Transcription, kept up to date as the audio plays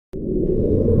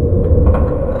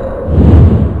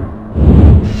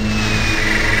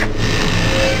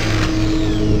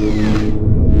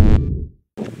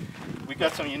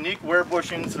some unique wear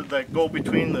bushings that go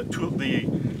between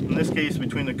in this case,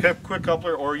 between the quick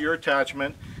coupler or your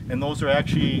attachment, and those are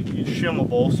actually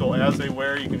shimmable, so as they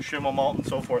wear you can shim them out and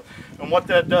so forth. And what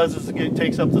that does is it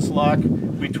takes up the slack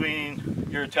between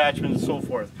your attachment and so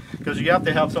forth, because you have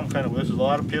to have some kind of, there's a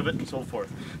lot of pivot and so forth.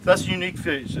 So that's a unique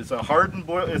finish. It's a hardened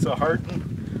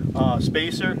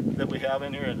spacer that we have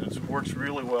in here, and it works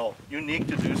really well. Unique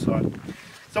to Doosan.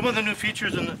 Some of the new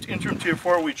features in the Interim Tier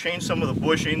 4, we changed some of the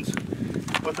bushings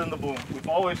within the boom. We've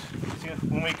always,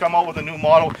 when we come out with a new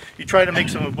model, you try to make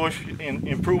some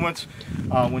improvements.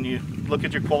 When you look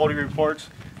at your quality reports,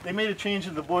 they made a change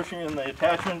in the bushing and the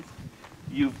attachment.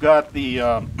 You've got the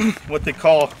what they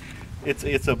call,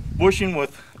 it's a bushing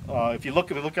with, if you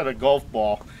look at a golf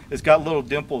ball, it's got little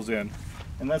dimples in,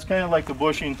 and that's kind of like the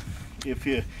bushing.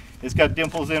 It's got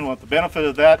dimples in. What the benefit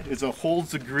of that is, it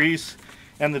holds the grease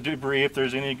and the debris. If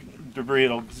there's any debris,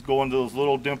 it'll go into those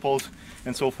little dimples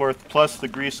and so forth. Plus the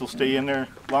grease will stay in there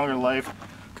longer life.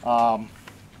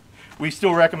 We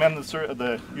still recommend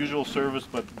the usual service,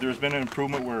 but there's been an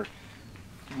improvement where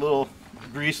little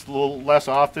grease a little less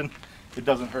often, it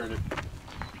doesn't hurt it.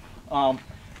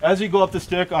 As you go up the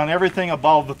stick, on everything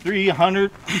above the 300,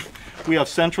 we have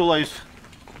centralized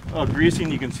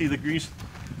greasing. You can see the grease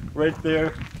right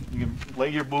there. You can lay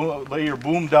your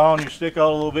boom down, your stick out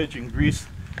a little bit. You can grease,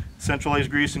 centralized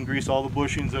grease, and grease all the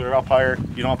bushings that are up higher.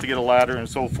 You don't have to get a ladder and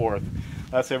so forth.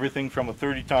 That's everything from a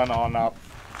 30-ton on up.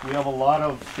 We have a lot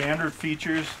of standard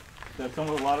features that a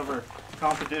lot of our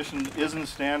competition isn't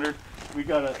standard. We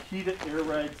got a heated air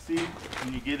ride seat.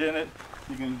 When you get in it,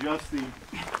 you can adjust the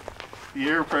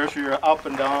air pressure up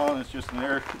and down. It's just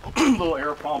an little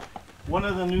air pump. One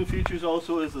of the new features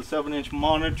also is the 7-inch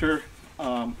monitor.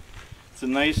 It's a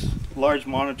nice large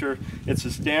monitor. It's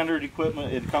a standard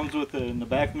equipment. It comes with it in the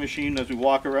back of the machine. As we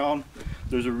walk around,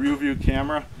 there's a rear view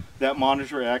camera. That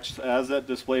monitor acts as that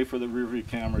display for the rear view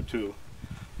camera too.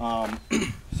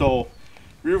 So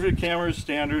rear view camera is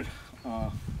standard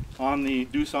on the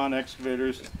Doosan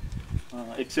excavators,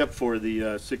 except for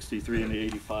the 63 and the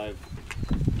 85.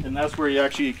 And that's where you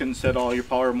actually can set all your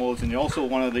power modes. And also,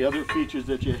 one of the other features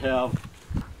that you have,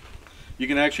 you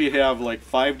can actually have like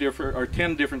 10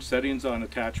 different settings on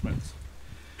attachments.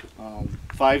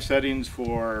 5 settings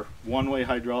for one-way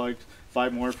hydraulics,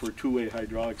 5 more for two-way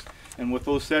hydraulics. And with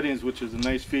those settings, which is a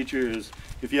nice feature, is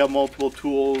if you have multiple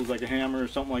tools like a hammer or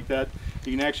something like that,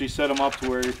 you can actually set them up to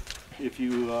where if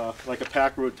you, like a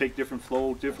packer would take different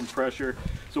flow, different pressure.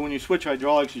 So when you switch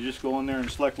hydraulics, you just go in there and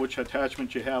select which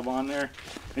attachment you have on there,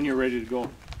 and you're ready to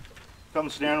go.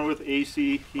 Comes standard with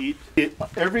AC, heat.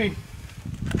 Every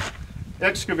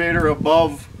excavator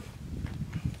above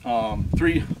the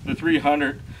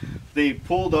 300, they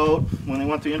pulled out, when they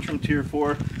went to Interim Tier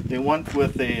 4, they went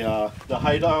with the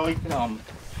hydraulic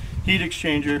heat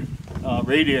exchanger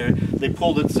radiator. They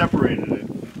pulled it, separated it.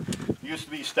 Used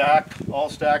to be all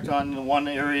stacked on one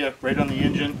area, right on the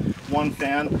engine, one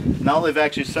fan. Now they've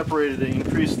actually separated it,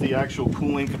 increased the actual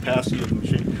cooling capacity of the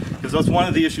machine. Because that's one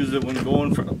of the issues that when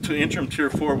going to Interim Tier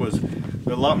 4 was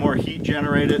a lot more heat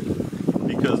generated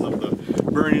because of the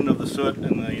burning of the soot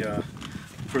and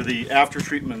for the after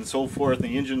treatment and so forth.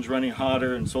 The engine's running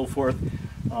hotter and so forth.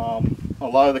 A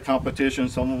lot of the competition,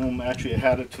 some of them actually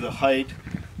had it to the height.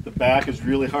 The back is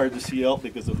really hard to see out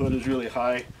because the hood is really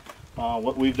high.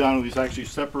 What we've done is actually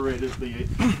separated the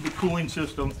cooling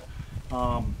system,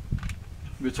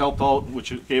 which helped out,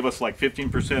 which gave us like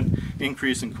 15%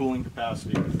 increase in cooling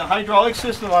capacity. The hydraulic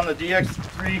system on the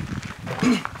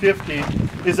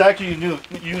DX350 is actually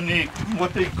unique.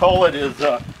 What they call it is,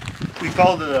 we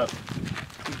call it a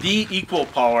D equal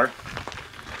power,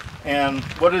 and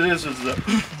what it is the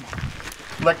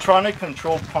electronic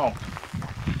controlled pump.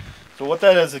 So what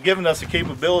that has given us the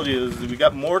capability is we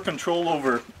got more control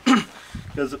over,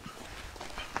 because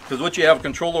what you have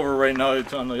control over right now,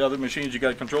 it's on the other machines, you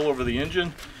got control over the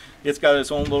engine. It's got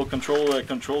its own little controller that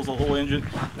controls the whole engine.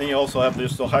 Then you also have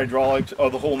the hydraulics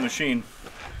of the whole machine.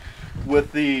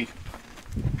 With the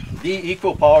D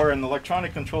equal power and the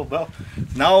electronic control belt,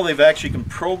 now they've actually can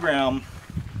program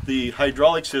the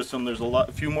hydraulic system. There's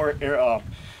a few more air,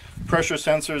 pressure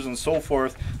sensors and so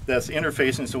forth that's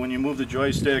interfacing, so when you move the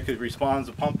joystick it responds,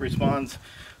 the pump responds,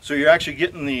 so you're actually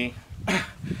getting the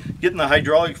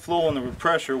hydraulic flow and the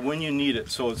pressure when you need it.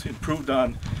 So it's improved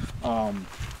on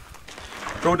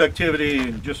productivity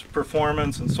and just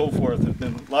performance and so forth. There's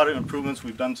been a lot of improvements.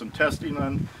 We've done some testing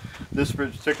on this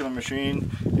particular machine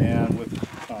and with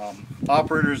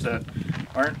operators that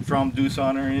aren't from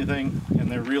Doosan or anything,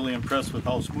 and they're really impressed with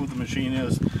how smooth the machine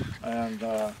is, and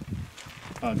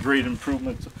great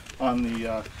improvements on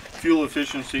the fuel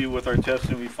efficiency with our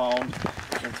testing we found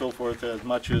and so forth, as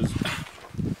much as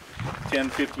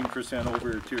 10-15%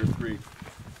 over tier 3.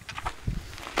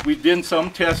 We did some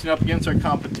testing up against our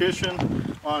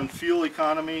competition on fuel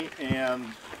economy, and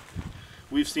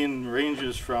we've seen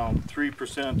ranges from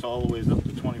 3% all the way up to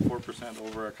 24%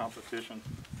 over our competition.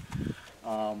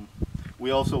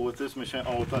 We also, with this machine,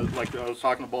 like I was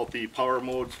talking about the power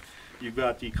modes, you've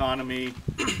got the economy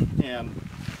and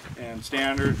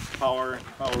standard, power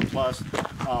plus.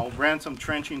 Ran some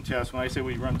trenching tests. When I say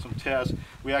we run some tests,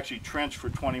 we actually trench for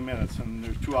 20 minutes, and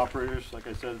there's 2 operators, like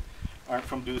I said, aren't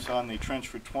from Doosan. They trench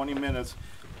for 20 minutes,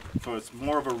 so it's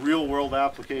more of a real world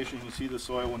application. You see the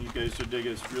soil when you guys are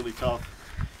digging, it's really tough.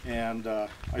 And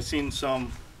I've seen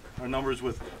some numbers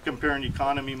with comparing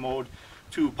economy mode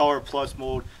to power plus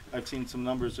mode. I've seen some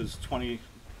numbers as 23%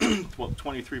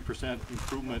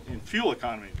 improvement in fuel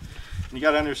economy. And you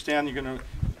got to understand, you're going to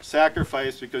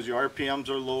sacrifice, because your RPMs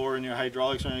are lower and your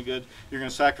hydraulics aren't good, you're going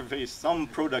to sacrifice some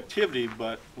productivity,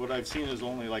 but what I've seen is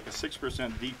only like a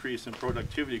 6% decrease in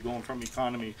productivity going from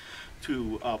economy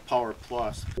to power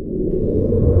plus.